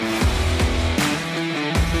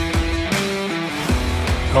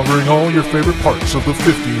covering all your favorite parts of the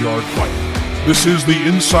 50-yard fight. This is the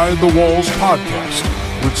Inside the Walls podcast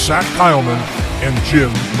with Zach Heilman and Jim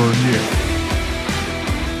Bernier.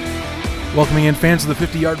 Welcoming in fans of the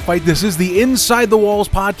 50-yard fight, this is the Inside the Walls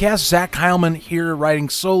podcast. Zach Heilman here riding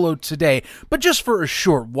solo today, but just for a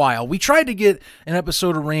short while. We tried to get an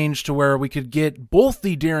episode arranged to where we could get both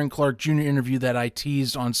the Darren Clark Jr. interview that I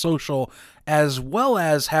teased on social, as well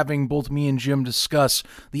as having both me and Jim discuss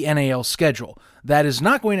the NAL schedule. That is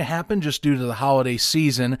not going to happen just due to the holiday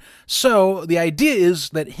season. So the idea is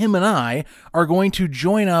that him and I are going to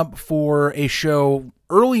join up for a show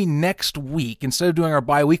early next week. Instead of doing our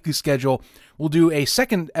bi-weekly schedule, we'll do a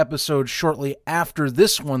second episode shortly after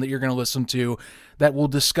this one that you're going to listen to that will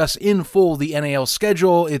discuss in full the NAL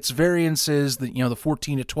schedule, its variances, the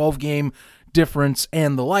 14 to 12 game difference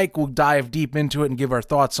and the like. We'll dive deep into it and give our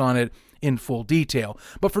thoughts on it in full detail.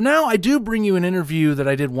 But for now, I do bring you an interview that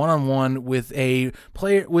I did one-on-one with a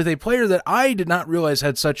player that I did not realize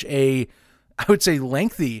had such a, I would say,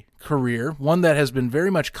 lengthy career, one that has been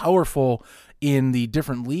very much colorful in the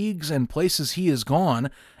different leagues and places he has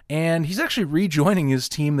gone, and he's actually rejoining his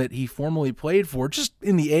team that he formerly played for, just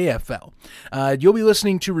in the AFL. You'll be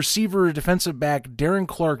listening to receiver defensive back Darren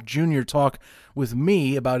Clark Jr. talk with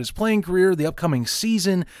me about his playing career, the upcoming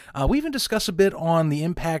season. We even discuss a bit on the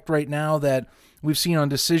impact right now that we've seen on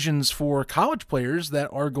decisions for college players that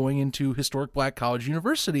are going into historic black college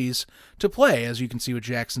universities to play, as you can see with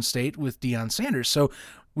Jackson State with Deion Sanders. So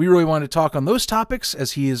we really want to talk on those topics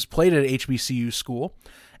as he has played at HBCU school.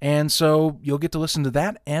 And so you'll get to listen to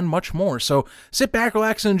that and much more. So sit back,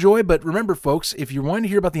 relax, and enjoy. But remember, folks, if you're wanting to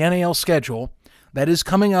hear about the NAL schedule, that is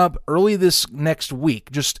coming up early this next week.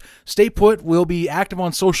 Just stay put. We'll be active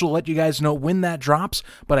on social to let you guys know when that drops.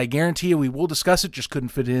 But I guarantee you we will discuss it. Just couldn't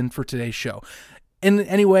fit it in for today's show.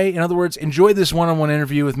 Anyway, in other words, enjoy this one-on-one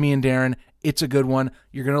interview with me and Darren. It's a good one.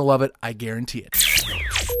 You're going to love it. I guarantee it.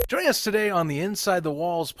 Joining us today on the Inside the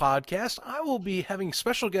Walls podcast, I will be having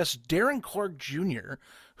special guest Darren Clark Jr.,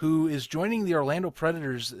 who is joining the Orlando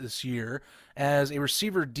Predators this year as a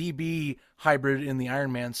receiver DB hybrid in the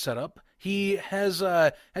Ironman setup. He has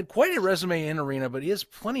had quite a resume in arena, but he has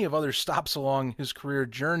plenty of other stops along his career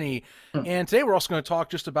journey. And today we're also going to talk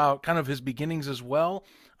just about kind of his beginnings as well.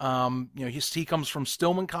 He comes from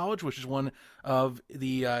Stillman College, which is one of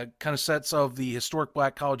the kind of sets of the historic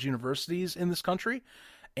black college universities in this country.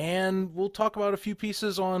 And we'll talk about a few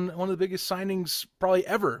pieces on one of the biggest signings probably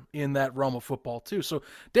ever in that realm of football, too. So,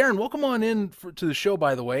 Darren, welcome on in to the show,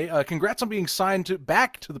 by the way. Congrats on being signed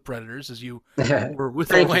back to the Predators, as you were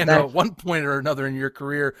with Orlando at one point or another in your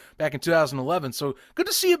career back in 2011. So, good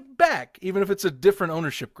to see you back, even if it's a different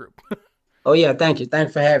ownership group. Oh, yeah, thank you.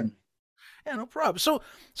 Thanks for having me. Yeah, no problem. So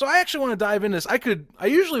I actually want to dive into this. I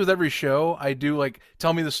usually with every show, I do like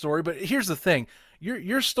tell me the story, but here's the thing.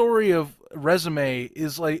 Your story of resume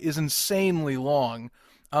is insanely long.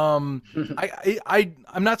 I'm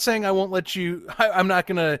not saying I won't let you. I'm not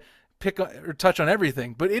gonna pick or touch on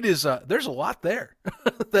everything, but it is there's a lot there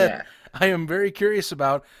that I am very curious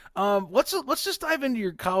about. Let's just dive into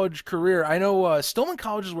your college career. I know Stillman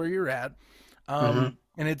College is where you're at, and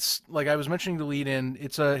it's like I was mentioning the lead in.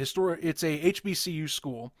 It's a HBCU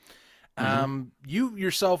school. You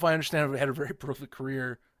yourself, I understand, have had a very prolific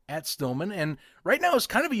career at Stillman, and right now is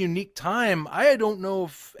kind of a unique time. I don't know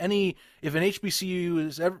if an HBCU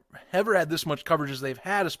has ever had this much coverage as they've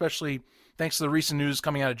had, especially thanks to the recent news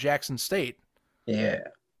coming out of Jackson State. Yeah,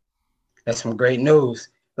 that's some great news.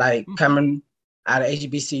 Like coming out of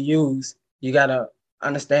HBCUs, you gotta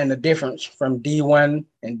understand the difference from D1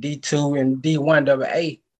 and D2 and D1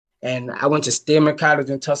 AA. And I went to Stillman College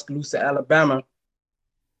in Tuscaloosa, Alabama,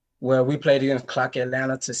 where we played against Clark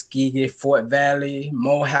Atlanta, Tuskegee, Fort Valley,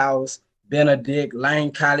 Morehouse, Benedict,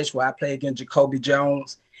 Lane College, where I played against Jacoby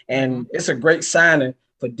Jones. And it's a great signing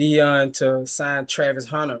for Deion to sign Travis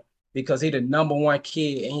Hunter because he's the number one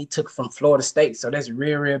kid and he took from Florida State. So that's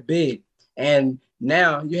real, real big. And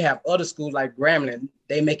now you have other schools like Grambling,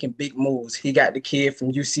 they making big moves. He got the kid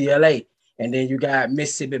from UCLA. And then you got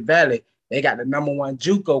Mississippi Valley. They got the number one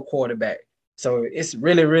JUCO quarterback. So it's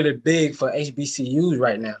really, really big for HBCUs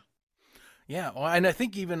right now. Yeah, well, and I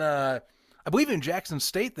think even I believe in Jackson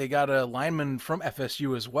State they got a lineman from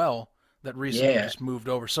FSU as well that recently just moved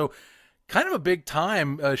over. So kind of a big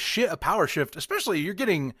time, a power shift, especially you're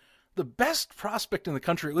getting the best prospect in the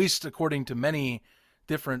country, at least according to many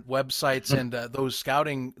different websites and those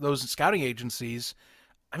scouting agencies.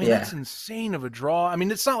 I mean, that's insane of a draw. I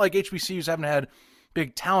mean, it's not like HBCUs haven't had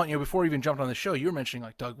big talent. You know, before we even jumped on the show, you were mentioning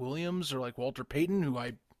like Doug Williams or like Walter Payton, who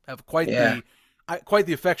I have quite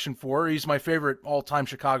the affection for. He's my favorite all-time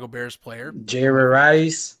Chicago Bears player. Jerry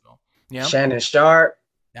Rice, Shannon Sharp.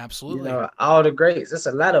 Absolutely. All the greats. It's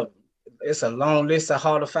a long list of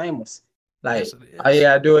Hall of Famers. Yes, Like, it all you is.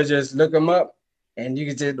 gotta do is just look them up and you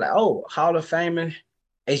can just like, oh, Hall of Faming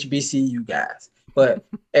HBCU guys. But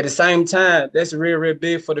at the same time, that's real, real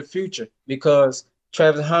big for the future because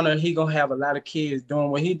Travis Hunter, he gonna have a lot of kids doing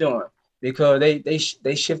what he doing because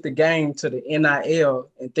they shift the game to the NIL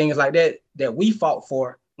and things like that we fought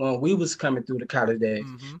for when we was coming through the college days.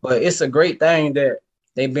 Mm-hmm. But it's a great thing that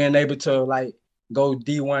they've been able to like go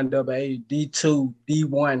D1 AA, D2,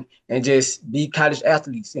 D1, and just be college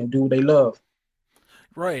athletes and do what they love.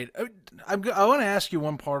 Right. I want to ask you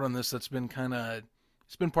one part on this that's been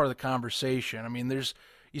it's been part of the conversation. I mean,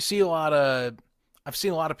 you see a lot of, I've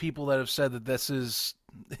seen a lot of people that have said that this is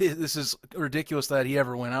ridiculous that he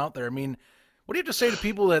ever went out there. I mean, what do you have to say to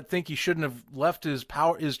people that think he shouldn't have left his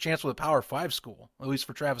chance with a Power Five school, at least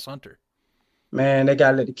for Travis Hunter? Man, they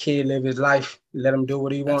gotta let the kid live his life, let him do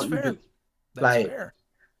what he That's want to fair. do. That's Like fair.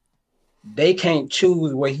 they can't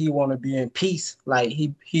choose where he want to be in peace. Like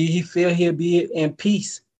he feel he'll be in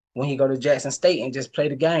peace when he go to Jackson State and just play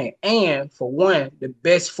the game. And for one, the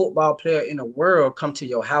best football player in the world come to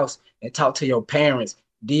your house and talk to your parents.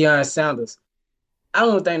 Deion Sanders. I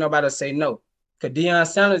don't think nobody say no. Because Deion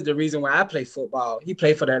Sanders is the reason why I play football. He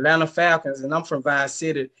played for the Atlanta Falcons, and I'm from Vine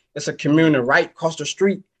City. It's a community right across the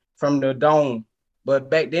street from the Dome. But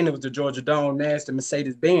back then it was the Georgia Dome, now it's the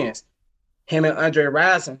Mercedes-Benz. Him and Andre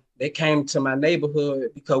Rison, they came to my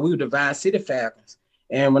neighborhood because we were the Vine City Falcons.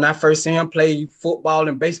 And when I first see him play football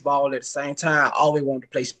and baseball at the same time, I always wanted to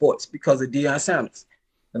play sports because of Deion Sanders.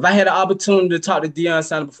 If I had the opportunity to talk to Deion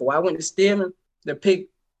Sanders before I went to Stillman to pick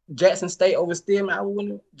Jackson State over Stillman, I would went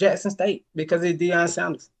to Jackson State because it's Deion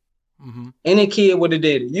Sanders. Mm-hmm. Any kid would have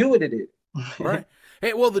did it. You would have did it. Right.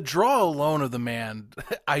 Hey, well, the draw alone of the man,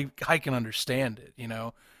 I can understand it.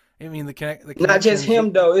 I mean, the Not just connections.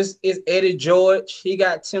 him though. It's Eddie George. He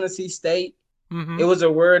got Tennessee State. Mm-hmm. It was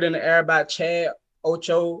a word in the air about Chad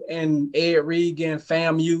Ocho and Ed Regan,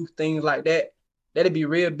 FAMU, things like that. That'd be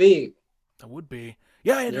real big. That would be.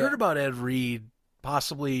 Yeah, I had heard about Ed Reed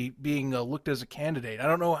possibly being looked as a candidate. I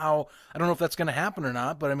don't know if that's going to happen or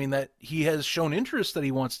not, but I mean that he has shown interest that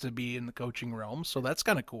he wants to be in the coaching realm, so that's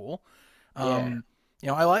kind of cool. I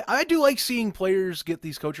do like seeing players get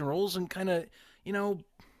these coaching roles and kind of, I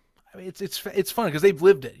mean, it's fun because they've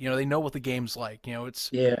lived it. They know what the game's like. I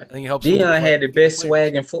think it helps. Deion had the best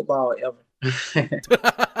swag in football ever.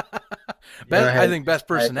 I think best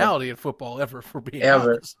personality in football ever, for being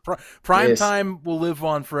honest. Prime time will live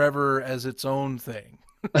on forever as its own thing.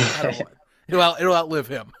 It'll outlive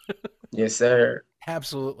him. Yes, sir.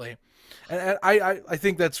 Absolutely. And I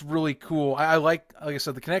think that's really cool. I like I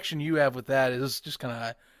said, the connection you have with that is just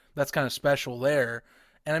that's kind of special there.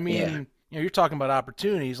 And I mean, you're talking about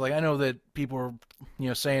opportunities. Like, I know that people are,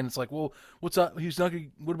 saying it's like, well, what's up?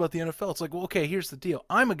 What about the NFL? It's like, well, okay, here's the deal.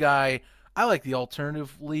 I'm a guy, I like the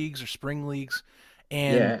alternative leagues or spring leagues,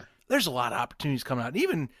 and there's a lot of opportunities coming out.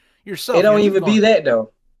 Even yourself. It don't even be that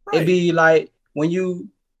though. Right. It'd be like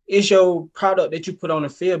it's your product that you put on the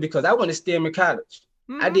field, because I went to Stillman College.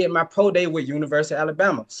 Mm-hmm. I did my pro day with University of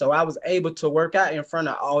Alabama. So I was able to work out in front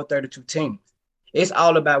of all 32 teams. It's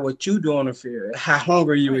all about what you do on the field, how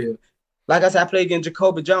hungry you is. Like I said, I played against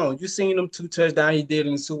Jacoby Jones. You seen him 2 touchdowns he did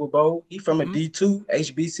in the Super Bowl. He from a D2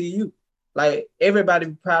 HBCU. Like, everybody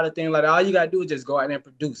be proud of things like that. All you got to do is just go out there and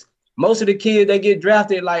produce. Most of the kids that get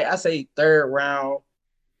drafted, like I say, 3rd round,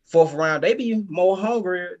 4th round, they be more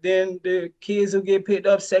hungry than the kids who get picked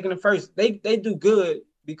up 2nd and 1st. They do good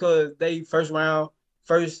because they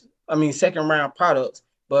second round products.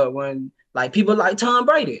 But when, like, people like Tom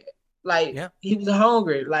Brady, he was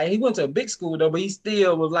hungry. Like, he went to a big school though, but he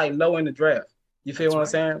still was like low in the draft. You feel what I'm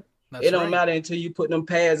saying? It don't matter until you put them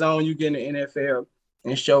pads on, you get in the NFL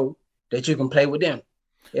and show that you can play with them.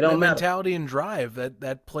 It don't matter. Mentality and drive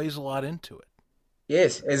that plays a lot into it.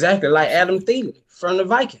 Yes, exactly. Like Adam Thielen from the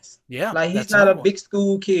Vikings. Yeah, like he's not a big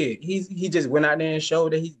school kid. He just went out there and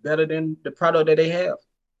showed that he's better than the product that they have.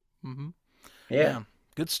 Mm-hmm. Yeah,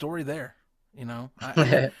 good story there.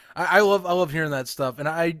 I love hearing that stuff, and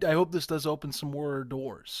I hope this does open some more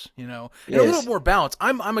doors. And a little more balance.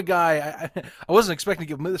 I'm a guy. I wasn't expecting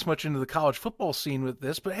to get this much into the college football scene with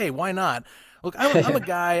this, but hey, why not? Look, I'm a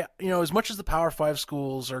guy. As much as the Power 5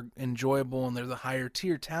 schools are enjoyable and they're the higher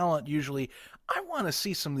tier talent, usually I want to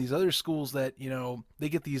see some of these other schools that they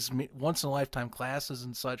get these once in a lifetime classes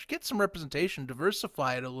and such. Get some representation,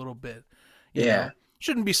 diversify it a little bit. You know?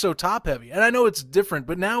 Shouldn't be so top heavy. And I know it's different,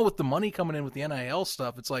 but now with the money coming in with the NIL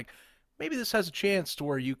stuff, it's like maybe this has a chance to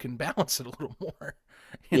where you can balance it a little more.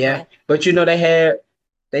 You know? But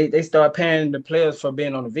they start paying the players for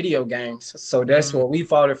being on the video games. So that's what we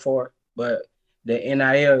fought it for. But the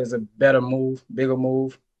NIL is a better move, bigger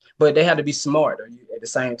move, but they had to be smart at the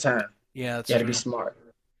same time. Yeah, that's You had true. to be smart.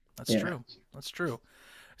 That's true. That's true.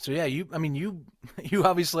 So yeah, you you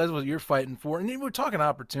obviously that's what you're fighting for, and we're talking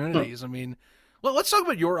opportunities. I mean, well, let's talk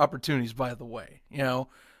about your opportunities. By the way,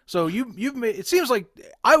 so you've made. It seems like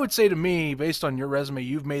I would say to me, based on your resume,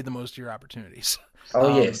 you've made the most of your opportunities.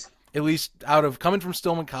 Oh yes, at least out of coming from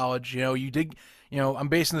Stillman College, you did. I'm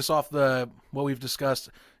basing this off what we've discussed.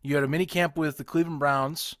 You had a mini camp with the Cleveland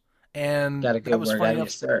Browns, and got a good was word funny out, enough.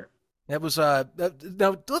 yes, sir. That was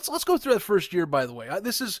now let's go through that first year. By the way,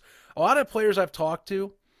 this is a lot of players I've talked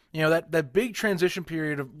to. That big transition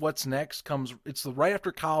period of what's next comes. It's the right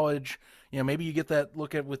after college. Maybe you get that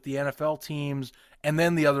look at with the NFL teams, and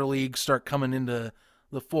then the other leagues start coming into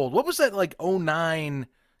the fold. What was that like? 09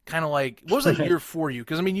 kind of like. What was that year for you?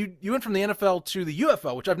 Because I mean, you went from the NFL to the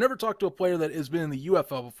UFL, which I've never talked to a player that has been in the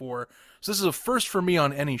UFL before. So this is a first for me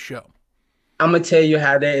on any show. I'm gonna tell you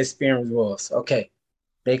how that experience was. Okay,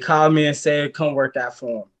 they called me and said, "Come work out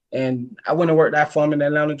for them," and I went and worked out for them in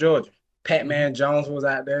Atlanta, Georgia. Pat-Man Jones was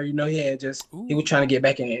out there. He was trying to get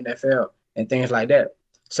back in the NFL and things like that.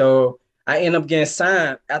 So I ended up getting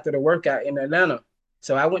signed after the workout in Atlanta.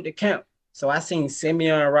 So I went to camp. So I seen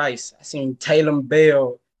Simeon Rice, I seen Taylor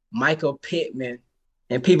Bell, Michael Pittman,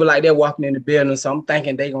 and people like that walking in the building. So I'm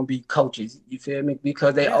thinking they're going to be coaches. You feel me?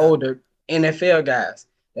 Because they older NFL guys.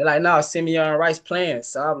 They're like, no, Simeon Rice playing.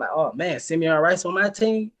 So I'm like, oh, man, Simeon Rice on my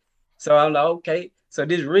team? So I'm like, okay. So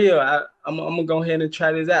this real. I'm going to go ahead and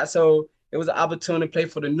try this out. So it was an opportunity to play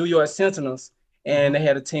for the New York Sentinels. And they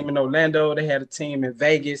had a team in Orlando. They had a team in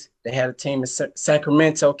Vegas. They had a team in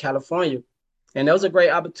Sacramento, California. And that was a great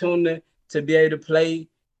opportunity to be able to play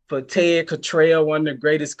for Ted Cottrell, one of the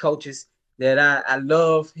greatest coaches that I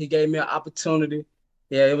love. He gave me an opportunity.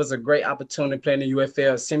 Yeah, it was a great opportunity playing in the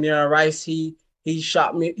UFL. Simeon Rice, he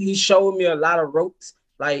showed me a lot of ropes,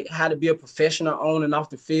 like how to be a professional on and off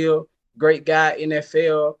the field. Great guy,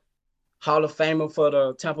 NFL, Hall of Famer for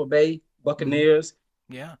the Tampa Bay Buccaneers.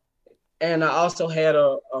 Yeah. And I also had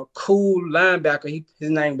a cool linebacker. His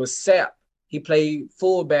name was Sapp. He played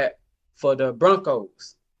fullback for the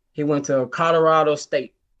Broncos. He went to Colorado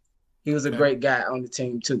State. He was a great guy on the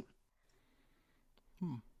team too.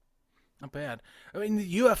 Not bad. I mean,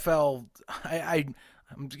 the UFL, I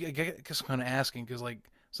guess I'm kind of asking because,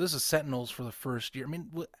 so this is Sentinels for the first year. I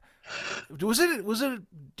mean, was it?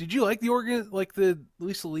 Did you like the at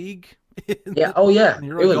least the league? Yeah. Oh yeah.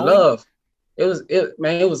 It was love.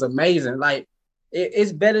 It was amazing. Like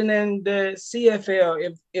it's better than the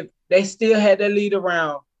CFL. If they still had that lead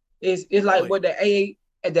around, it's like what the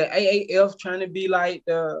AAF trying to be like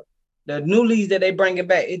the new leagues that they bringing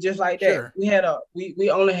back. It's just like that. Sure.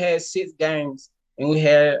 We only had 6 games and we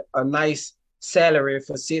had a nice salary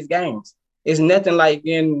for 6 games. It's nothing like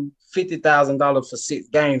getting $50,000 for 6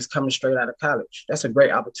 games coming straight out of college. That's a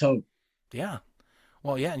great opportunity. Yeah.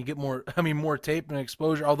 Well, yeah, and you get more tape and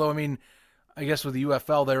exposure. Although, I guess with the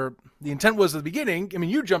UFL, the intent was at the beginning.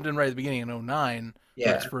 You jumped in right at the beginning in 09.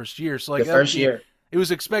 Yeah. Its first year. So the first year. It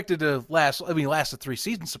was expected to last. Lasted 3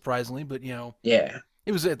 seasons, surprisingly, but yeah,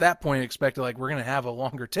 it was at that point expected we're going to have a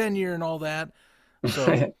longer tenure and all that. So,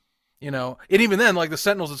 and even then, the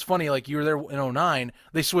Sentinels, it's funny. You were there in 09,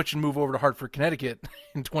 they switched and moved over to Hartford, Connecticut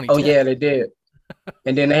in 2010. Oh yeah, they did.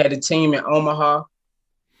 And then they had a team in Omaha.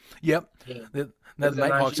 Yep. Yeah. The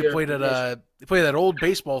Nighthawks played at they played that old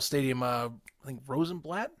baseball stadium. I think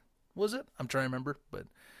Rosenblatt was it? I'm trying to remember, but.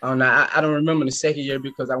 Oh no, I don't remember the second year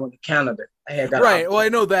because I went to Canada. Right. Well, I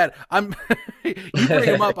know that. You bring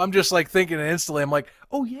him up. I'm just thinking instantly. I'm like,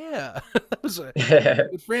 oh yeah, that was a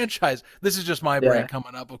good franchise. This is just my brain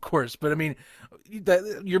coming up, of course. But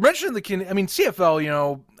you're mentioning the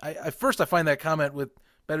CFL. I find that comment with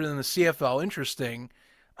better than the CFL interesting,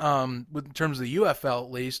 with in terms of the UFL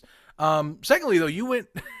at least. Secondly, though, you went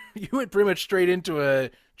pretty much straight into a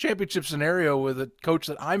championship scenario with a coach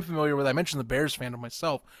that I'm familiar with. I mentioned the Bears fan of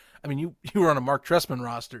myself. You were on a Mark Trestman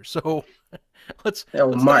roster, so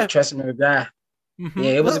Mark Trestman, the guy. Mm-hmm.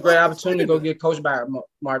 Yeah, it was a great opportunity to go get coached by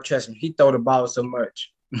Mark Trestman. He throw the ball so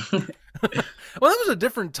much. Well, that was a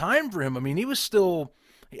different time for him. He was still.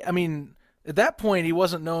 At that point, he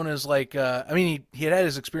wasn't known as he had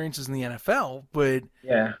his experiences in the NFL, but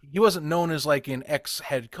he wasn't known as an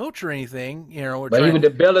ex-head coach or anything, But he was the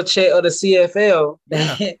Belichick of the CFL.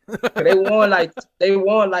 Yeah. they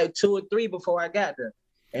won 2 or 3 before I got there.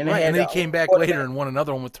 And they came back later and won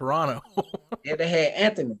another one with Toronto. Yeah, they had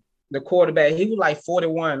Anthony, the quarterback. He was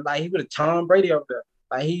 41. He was a Tom Brady up there.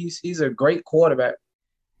 He's a great quarterback.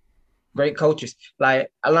 Great coaches. I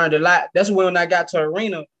learned a lot. That's when I got to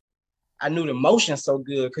Arena. I knew the motion so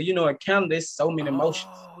good because in Canada there's so many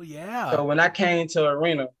motions. Oh yeah. So when I came to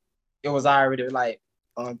arena, it was already like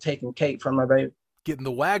taking cake from my baby. Getting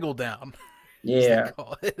the waggle down. Yeah. They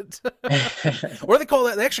call it. Or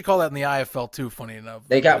they actually call that in the IFL too, funny enough.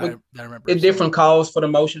 They got I remember. It's different calls for the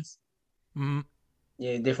motions. Mm-hmm.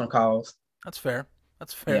 Yeah, different calls. That's fair.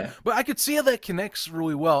 That's fair. Yeah. But I could see how that connects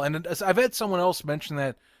really well. And I've had someone else mention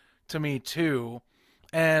that to me too.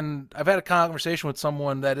 And I've had a conversation with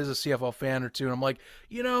someone that is a CFL fan or two, and I'm like,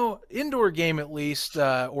 indoor game at least,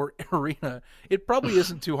 or arena, it probably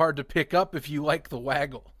isn't too hard to pick up if you like the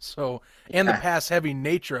waggle. So, and the pass-heavy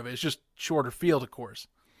nature of it. It's just shorter field, of course.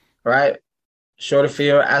 Right. Shorter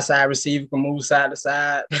field, outside receiver can move side to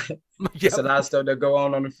side. It's a lot of stuff that go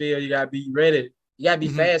on the field. You got to be ready. You got to be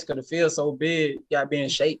fast because the field's so big. You got to be in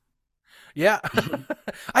shape. Yeah.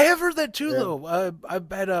 I have heard that too, though. I've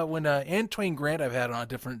had when Antoine Grant I've had on a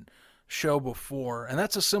different show before, and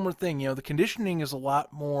that's a similar thing. The conditioning is a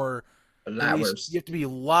lot more. A lot worse. You have to be a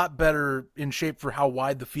lot better in shape for how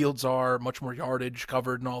wide the fields are, much more yardage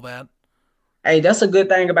covered and all that. Hey, that's a good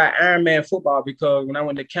thing about Ironman football because when I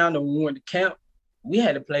went to Canada, when we went to camp, we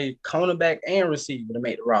had to play cornerback and receiver to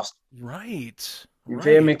make the roster. Right. You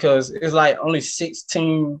feel me? Because it's like only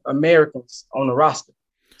 16 Americans on the roster.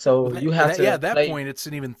 So you have to. Yeah, at that point, it's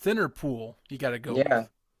an even thinner pool. You got to go. Yeah. With.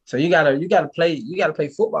 So you gotta play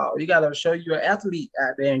football. You gotta show you're an athlete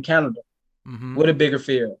out there in Canada with a bigger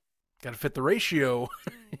field. Got to fit the ratio.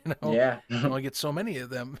 Yeah. You only get so many of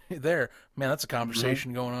them there. Man, that's a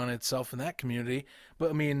conversation going on itself in that community. But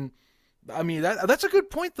I mean that's a good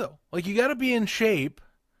point though. Like you got to be in shape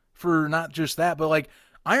for not just that, but like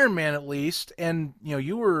Ironman at least. And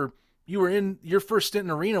you were in your first stint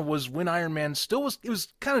in arena was when Ironman it was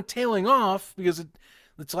kind of tailing off because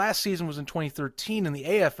its last season was in 2013 in the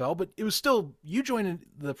AFL, but it was still, you joined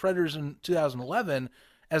the Predators in 2011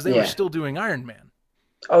 as they were still doing Ironman.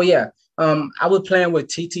 Oh yeah. I was playing with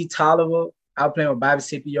TT Tolliver. I was playing with Bobby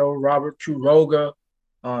Scipio, Robert Kuroga,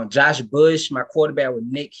 Josh Bush. My quarterback was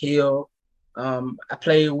Nick Hill. I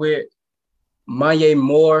played with Manye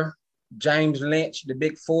Moore, James Lynch, the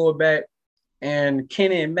big fullback, and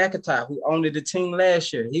Kenny McIntyre, who owned the team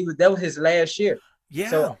last year. That was his last year.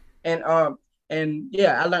 Yeah. So and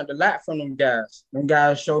yeah, I learned a lot from them guys. Them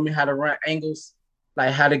guys showed me how to run angles,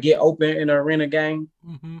 like how to get open in an arena game.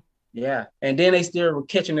 Mm-hmm. Yeah, and then they still were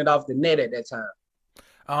catching it off the net at that time.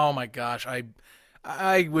 Oh my gosh,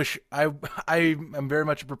 I wish I'm very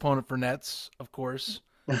much a proponent for nets, of course.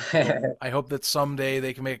 I hope that someday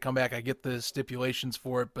they can make a comeback. I get the stipulations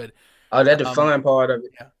for it, but that's the fun part of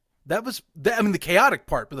it. Yeah, that was the chaotic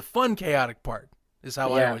part, but the fun chaotic part is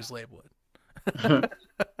how I always label it.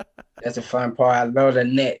 That's the fun part. I love the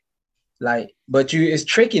net, but it's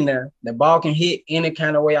tricky now. The ball can hit any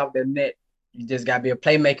kind of way off the net. You just gotta be a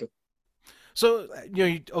playmaker. So,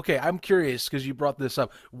 okay, I'm curious because you brought this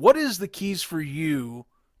up. What is the keys for you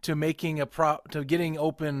to making to getting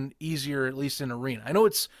open easier, at least in arena? I know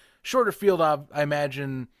it's shorter field. I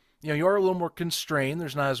imagine, you are a little more constrained.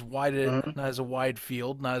 There's not as wide, not as a wide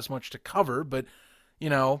field, not as much to cover. But,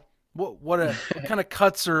 what kind of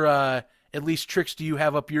cuts or at least tricks do you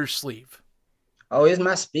have up your sleeve? Oh, it's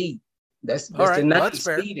my speed. That's all right. The nothing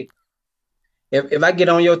speed. If I get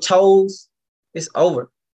on your toes, it's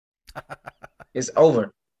over. It's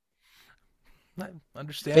over. I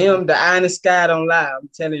understand. Film, the eye in the sky don't lie. I'm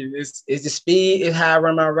telling you, it's the speed. It's how I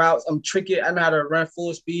run my routes. I'm tricky. I know how to run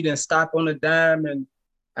full speed and stop on a dime, and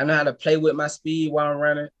I know how to play with my speed while I'm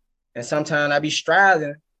running. And sometimes I be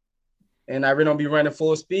striding, and I really don't be running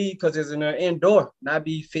full speed because it's in an indoor. And I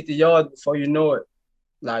be 50 yards before you know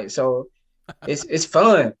it. So it's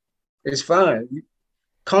fun. It's fun.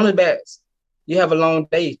 Cornerbacks, you have a long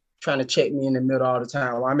day trying to check me in the middle all the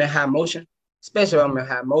time. When I'm in high motion, especially when I'm in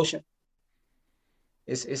high motion,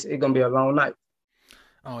 it's gonna be a long night.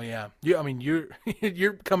 Oh yeah,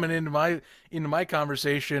 you're coming into my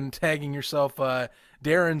conversation, tagging yourself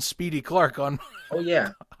Darren Speedy Clark on. Oh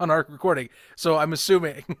yeah, on our recording. So I'm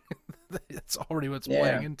assuming that's already what's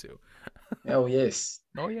playing into. Oh yes.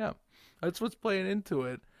 Oh yeah, that's what's playing into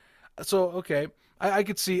it. So okay. I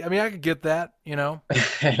could see. I could get that.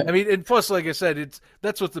 And plus, like I said,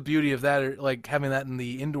 that's what's the beauty of that. Like having that in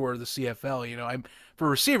the indoor of the CFL. For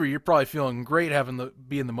a receiver, you're probably feeling great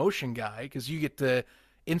being the motion guy because you get to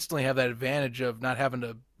instantly have that advantage of not having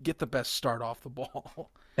to get the best start off the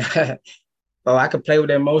ball. Oh, I could play with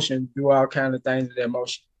that motion, do all kinds of things with that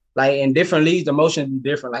motion. Like in different leagues, the motion be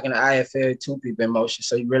different. Like in the IFL, two people in motion,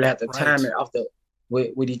 so you really have to time it off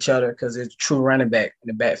with each other because it's true running back in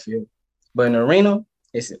the backfield. But in the arena,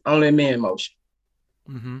 it's only me in motion.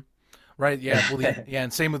 Mm-hmm. Right. Yeah. Well,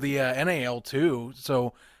 and same with the NAL too.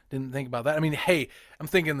 So didn't think about that. I mean, hey, I'm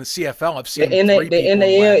thinking the CFL. I've The, seen N- three the people.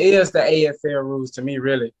 NAL is the AFL rules to me,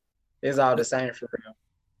 really. It's all the same for real.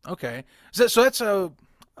 Okay, so that's how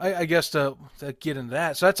I guess to get into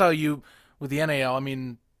that. So that's how you with the NAL. I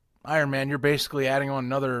mean, Iron Man, you're basically adding on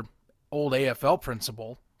another old AFL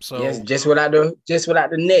principle. Yes, So just without the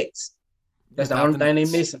nets. That's the without only the thing they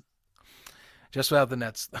nets, missing. just without the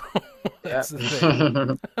nets. Yeah. That's the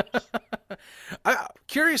thing. I'm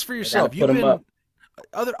curious for I gotta yourself. put them up.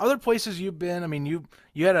 Other places you've been. I mean, you've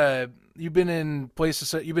been in places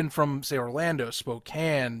that you've been from, say, Orlando,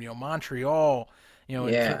 Spokane, Montreal. In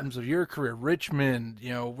Yeah. terms of your career, Richmond.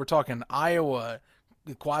 We're talking Iowa,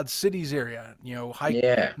 the Quad Cities area. High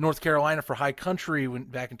Yeah. North Carolina for High Country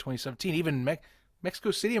back in 2017. Even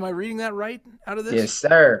Mexico City. Am I reading that right out of Yes, this?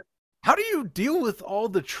 sir. How do you deal with all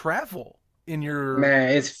the travel in your Man,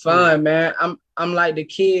 it's career? fun, man. I'm like the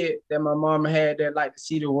kid that my mama had that like to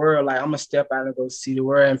see the world. Like I'm gonna step out and go see the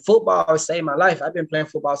world. And football saved my life. I've been playing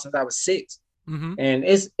football since I was 6. Mm-hmm. And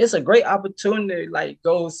it's a great opportunity, like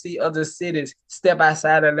go see other cities, step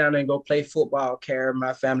outside Atlanta and go play football, carry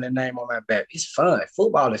my family name on my back. It's fun.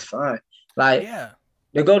 Football is fun. Like Yeah.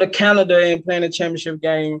 to go to Canada and play in a championship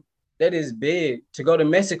game, that is big. To go to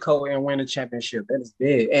Mexico and win a championship, that is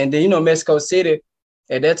big. And then Mexico City,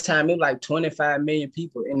 at that time, it was like 25 million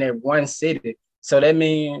people in that one city. So that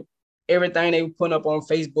means everything they put up on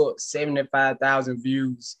Facebook, 75,000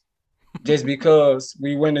 views just because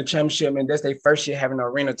we win the championship and that's their first year having an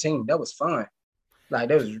arena team. That was fun. Like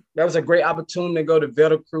that was a great opportunity to go to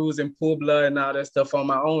Veracruz and Puebla and all that stuff on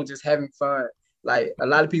my own, just having fun. Like a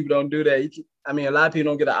lot of people don't do that. A lot of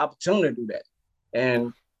people don't get an opportunity to do that.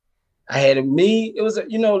 And I had it was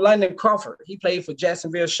London Crawford. He played for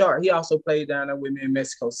Jacksonville Shark. He also played down there with me in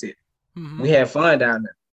Mexico City. Mm-hmm. We had fun down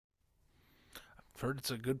there. I've heard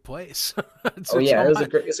it's a good place. Oh yeah, it's a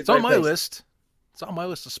great it's on my place. list. It's on my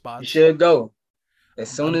list of You spots. should go as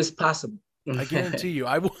soon as possible. I guarantee you,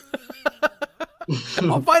 I will.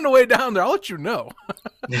 I'll find a way down there. I'll let you know.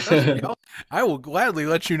 I will gladly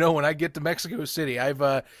let you know when I get to Mexico City. I've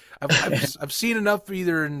seen enough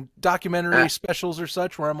either in documentary specials or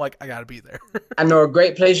such where I'm like, I gotta be there. I know a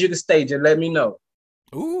great place you can stay. Just let me know.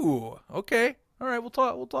 Ooh, okay, all right. We'll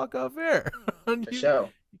talk off air. For sure.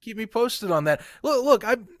 You keep me posted on that. Look.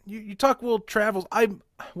 You talk world travels.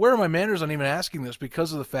 Where are my manners on even asking this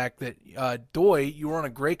because of the fact that Doy, you were on a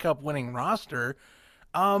Grey Cup winning roster.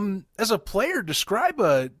 As a player, describe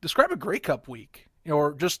a Grey Cup week,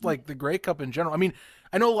 or just like the Grey Cup in general. I mean,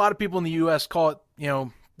 I know a lot of people in the U.S. call it,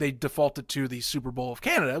 they default it to the Super Bowl of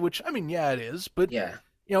Canada, which yeah, it is, but Yeah.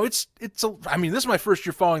 this is my first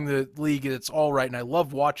year following the league, and it's all right, and I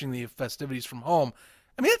love watching the festivities from home.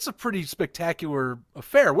 I mean, it's a pretty spectacular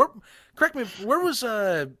affair. Correct me, where was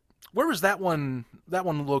that one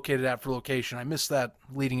located at for location? I missed that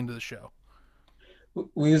leading into the show.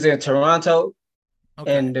 We was in Toronto.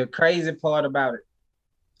 Okay. And the crazy part about it,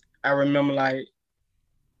 I remember like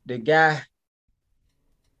the guy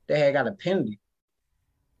that had got a penalty,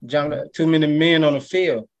 jumped too many men on the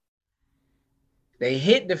field. They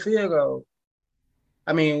hit the field goal.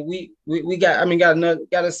 I mean, we got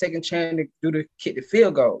a second chance to kick the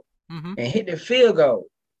field goal Mm-hmm. and hit the field goal.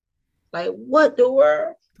 Like what the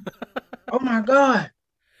world? Oh my God.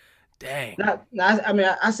 Dang.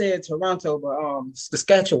 I said Toronto, but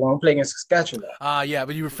Saskatchewan. I'm playing in Saskatchewan. Yeah,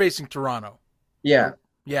 but you were facing Toronto. Yeah.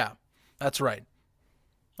 Yeah, that's right.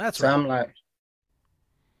 So I'm like,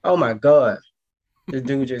 oh my God. The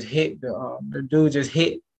dude just hit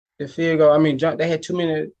the field goal. I mean, they had too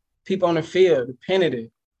many people on the field, the penalty.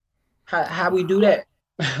 How we do that?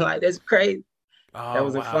 Like that's crazy. Oh, that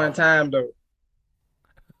was a fun time though.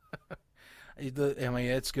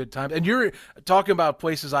 It's good times. And you're talking about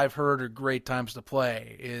places I've heard are great times to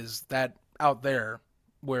play. Is that out there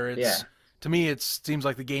where to me, it seems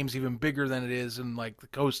like the game's even bigger than it is in like the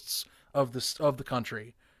coasts of the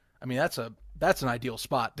country. I mean, that's an ideal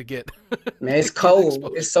spot to get. Man, it's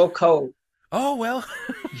cold. It's so cold. Oh, well,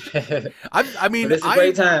 But it's a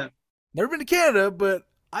great time. Never been to Canada, but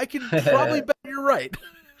I can probably bet you're right.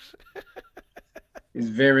 It's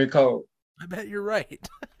very cold. I bet you're right.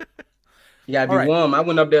 You gotta be warm. I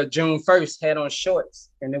went up there June 1st, had on shorts,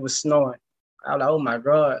 and it was snowing. I was like, oh my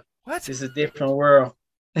God. What? This is a different world.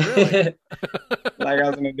 Really? Like I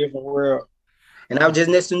was in a different world. And I was just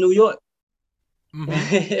next to New York.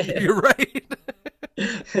 Mm-hmm. You're right.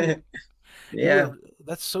 Yeah.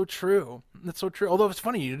 That's so true. That's so true. Although it's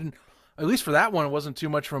funny, you didn't, at least for that one, it wasn't too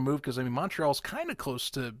much of a move because, I mean, Montreal's kind of close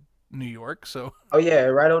to New York. So. Oh, yeah,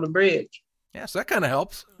 right on the bridge. Yeah, so that kind of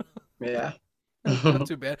helps. Yeah. Not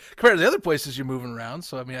too bad compared to the other places you're moving around.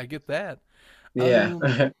 So, I mean, I get that.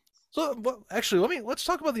 Yeah. So, well, actually, let's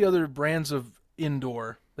talk about the other brands of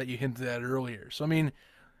indoor that you hinted at earlier. So, I mean,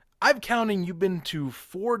 I'm counting you've been to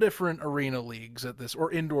 4 different arena leagues at this,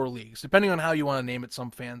 or indoor leagues, depending on how you want to name it. Some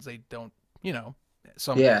fans, they don't, you know,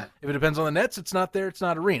 some, Yeah. if it depends on the nets, it's not there, it's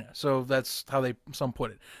not arena. So that's how some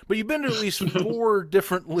put it. But you've been to at least 4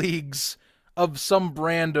 different leagues of some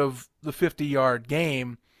brand of the 50-yard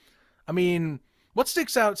game. I mean, what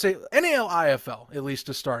sticks out, say, NAL, IFL, at least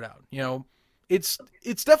to start out, it's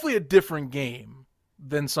definitely a different game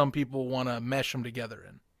than some people want to mesh them together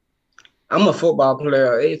in. I'm a football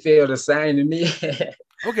player. It feel the same to me.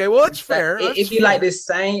 Okay, well that's fair. It be like the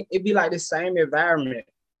same. It be like the same environment.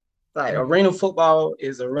 Like arena football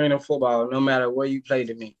is arena football, no matter where you play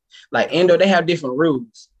to me. Like indoor, they have different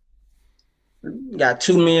rules. You got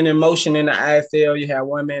 2 men in motion in the IFL. You have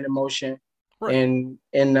 1 man in motion in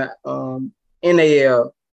the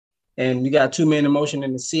NAL, and you got 2 men in motion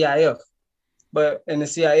in the CIF. But in the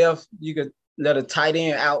CIF, you could let a tight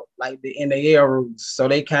end out like the NAL rules. So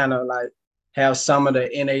they kind of like have some of the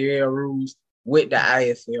NAL rules with the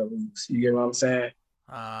IFL rules. You get what I'm saying?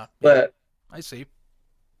 But I see.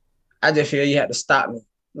 I just feel you have to stop me.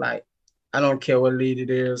 Like, I don't care what league it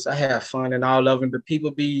is. I have fun in all of them. The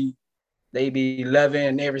people they be loving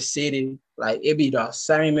in every city. Like, it be the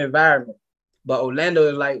same environment. But Orlando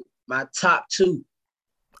is like my top 2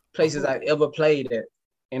 places I've ever played at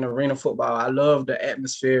in arena football. I love the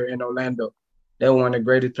atmosphere in Orlando. They're one of the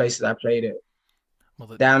greatest places I played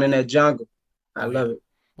at. Down in that jungle. I love it.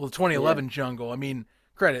 Well, the 2011 jungle, I mean,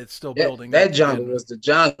 credit, it's still building. That jungle was the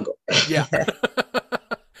jungle. Yeah.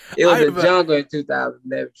 It was the jungle in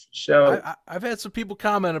 2011 for sure. I've had some people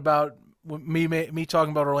comment about me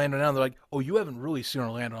talking about Orlando now. They're like, "Oh, you haven't really seen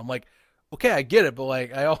Orlando." I'm like, "Okay, I get it, but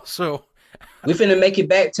like, I also." We finna make it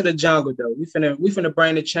back to the jungle, though. We finna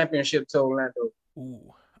bring the championship to Orlando.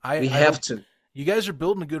 Ooh, we have to. You guys are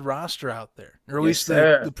building a good roster out there, or at least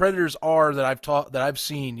the Predators are that I've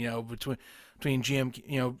seen. Between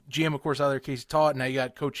GM, GM of course out there, Casey Taut. Now you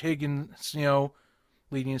got Coach Higgins,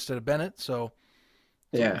 leading instead of Bennett. So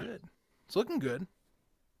it's looking good.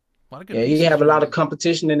 A lot of good. You have a lot of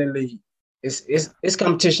competition in the league. It's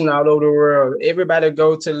competition all over the world. Everybody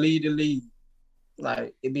go to lead the league.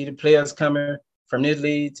 Like, it be the players coming from this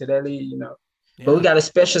league to that league, Yeah. But we got a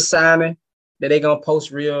special signing that they gonna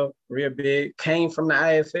post real big. Came from the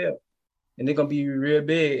IFL, and they're gonna be real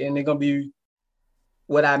big, and they're gonna be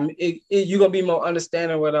you're gonna be more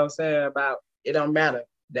understanding what I'm saying about. It don't matter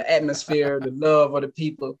the atmosphere, the love of the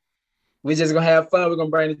people. We just gonna have fun. We're gonna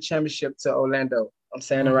bring the championship to Orlando. I'm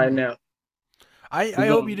saying it right now. I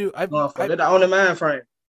hope you do. They're the only mind frame.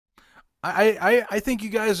 I think you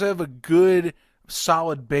guys have a good,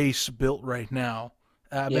 solid base built right now.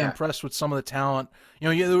 I've been impressed with some of the talent.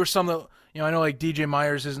 There were some that I know, like DJ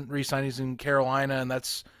Myers isn't re-signed. He's in Carolina, and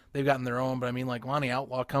they've gotten their own. But I mean, like Lonnie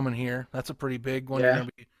Outlaw coming here, that's a pretty big one. You're gonna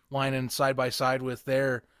be lining side by side with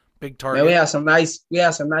their big target. Man, we have some nice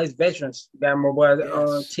veterans. We got my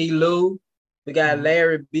boy T. Lou. We got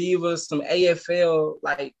Larry Beavers, some AFL,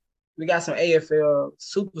 like we got some AFL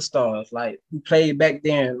superstars, like who played back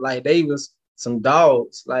then. Like they was some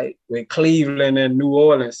dogs, like with Cleveland and New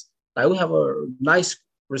Orleans. Like we have a nice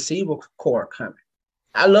receiver core coming.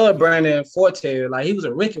 I love Brandon Forte. Like he was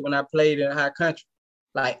a rookie when I played in high country.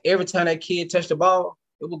 Like every time that kid touched the ball,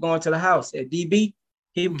 it was going to the house. At DB,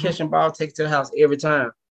 he was catching the ball, take it to the house every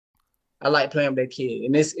time. I like playing with that kid,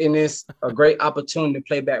 and it's a great opportunity to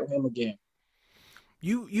play back with him again.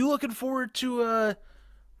 You looking forward to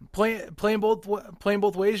playing both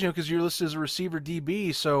ways? Because you're listed as a receiver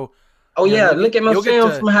DB. So look at my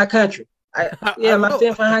film from high country. My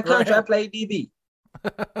film from high country. I played DB.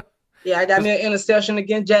 I got me an interception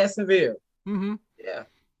against Jacksonville. Mm-hmm. Yeah.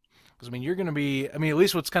 Because you're going to be. At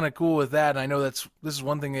least what's kind of cool with that, and I know this is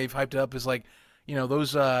one thing they've hyped up is like,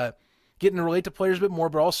 those getting to relate to players a bit more,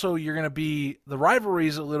 but also you're going to be the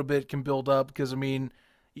rivalries a little bit can build up because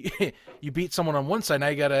you beat someone on one side, now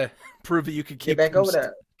you got to prove that you could keep back over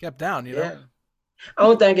that. Kept down, I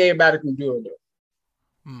don't think everybody can do it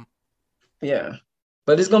though. Yeah,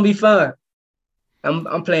 but it's gonna be fun.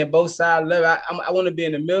 I'm playing both sides. I want to be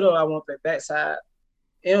in the middle. I want to play backside.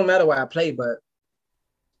 It don't matter where I play, but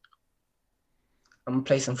I'm gonna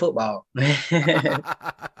play some football.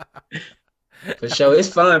 For sure, it's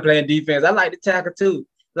fun playing defense. I like to tackle too.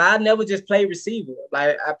 Like, I never just played receiver.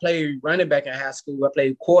 Like I played running back in high school. I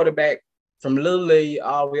played quarterback from little league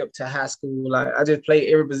all the way up to high school. Like I just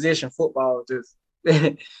played every position. Football, just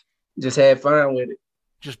had fun with it.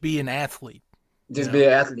 Just be an athlete. Just be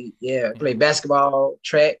an athlete. Yeah, play basketball,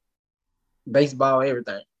 track, baseball,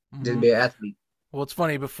 everything. Just be an athlete. Well, it's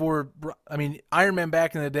funny. Before, Iron Man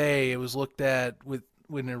back in the day, it was looked at with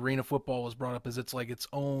when arena football was brought up is it's like its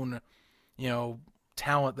own,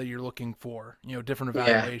 talent that you're looking for, different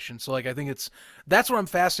evaluation. So like I think that's what I'm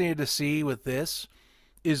fascinated to see with this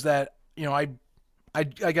is that, I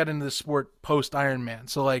got into the sport post Ironman.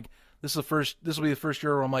 So like this will be the first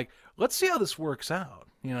year where I'm like, let's see how this works out,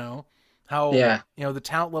 how the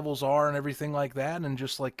talent levels are and everything like that, and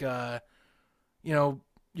just like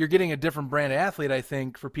you're getting a different brand of athlete, I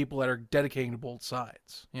think, for people that are dedicating to both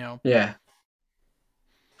sides, Yeah.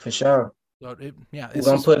 For sure. So we're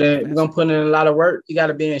gonna put in a lot of work. You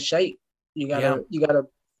gotta be in shape. You gotta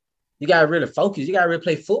really focus. You gotta really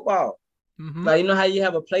play football. Mm-hmm. Like, how you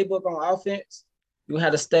have a playbook on offense? You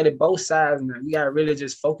have to study both sides now. You gotta really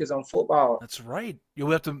just focus on football. That's right. You'll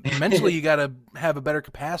have to mentally. You gotta have a better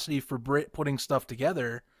capacity for putting stuff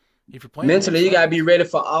together. If you're playing mentally, you gotta be ready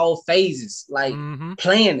for all phases, like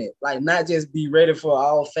playing it, like not just be ready for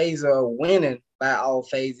all phases of winning by all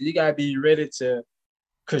phases. You gotta be ready to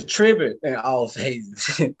contribute in all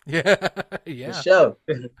phases. Yeah. For sure.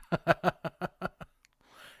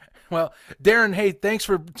 Well, Darren, hey, thanks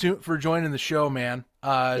for joining the show, man.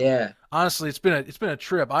 Honestly, it's been a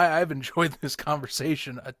trip. I've enjoyed this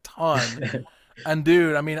conversation a ton. And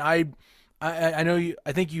dude, I mean, I know you.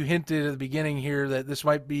 I think you hinted at the beginning here that this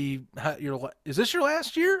might be is this your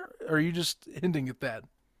last year, or are you just hinting at that?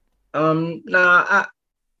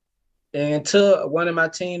 Until one of my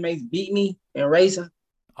teammates beat me in racing.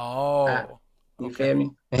 Oh, you feel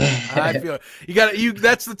me? I feel it.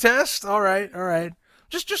 That's the test. All right.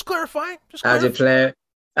 Just clarifying. I just play.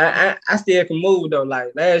 I still can move though. Like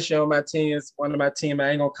last year on my teams, one of my team, I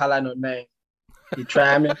ain't gonna call out no name. He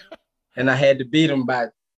tried me, and I had to beat him by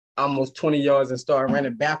almost 20 yards and start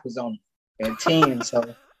running backwards on him at 10.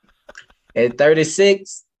 So at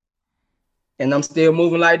 36, and I'm still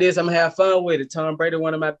moving like this, I'm gonna have fun with it. Tom Brady,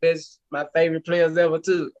 one of my favorite players ever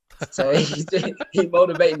too. So he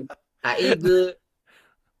motivated me. I eat good,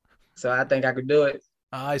 so I think I could do it.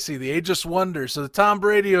 I see the ageless wonder. So the Tom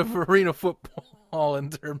Brady of arena football in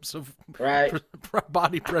terms of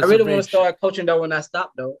body preservation. I really want to start coaching though. When I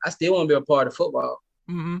stop though, I still want to be a part of football.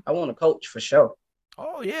 Mm-hmm. I want to coach for sure.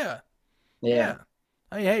 Oh yeah. Yeah.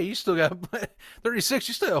 Hey, you still got 36.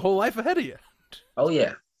 You still have a whole life ahead of you. Oh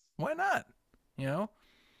yeah. Why not? I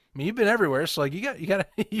mean, you've been everywhere, so like you got.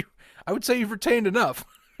 I would say you've retained enough.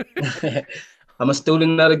 I'm a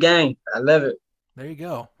student of the game. I love it. There you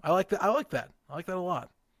go. I like that. I like that a lot.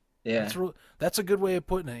 Yeah. That's a good way of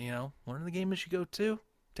putting it. Learning the game as you go too.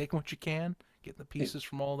 Taking what you can, getting the pieces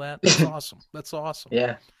from all that. That's awesome. That's awesome.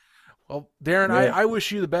 Yeah. Well, Darren, I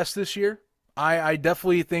wish you the best this year. I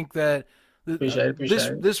definitely think that appreciate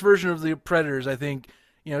this version of the Predators, I think,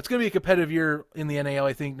 it's going to be a competitive year in the NAL,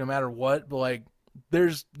 I think, no matter what. But like,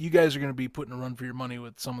 you guys are going to be putting a run for your money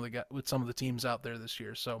with some of the teams out there this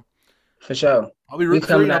year. So for sure, I'll be rooting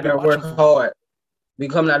for you. Out there work hard. We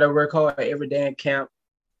coming out there work hard every day in camp.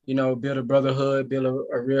 Build a brotherhood, build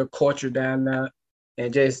a real culture down there,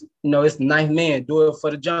 and just it's ninth man. Do it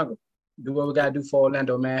for the jungle. Do what we gotta do for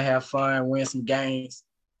Orlando, man. Have fun, win some games,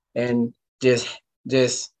 and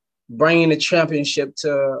just bringing the championship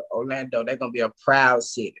to Orlando. They're gonna be a proud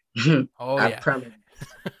city. Oh I promise.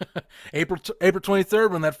 April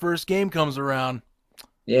 23rd when that first game comes around.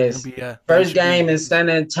 Yes. First game in San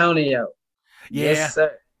Antonio. Yeah. Yes,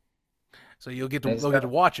 sir. So you'll get to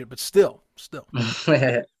watch it, but still.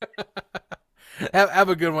 have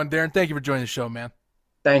a good one, Darren. Thank you for joining the show, man.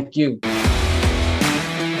 Thank you.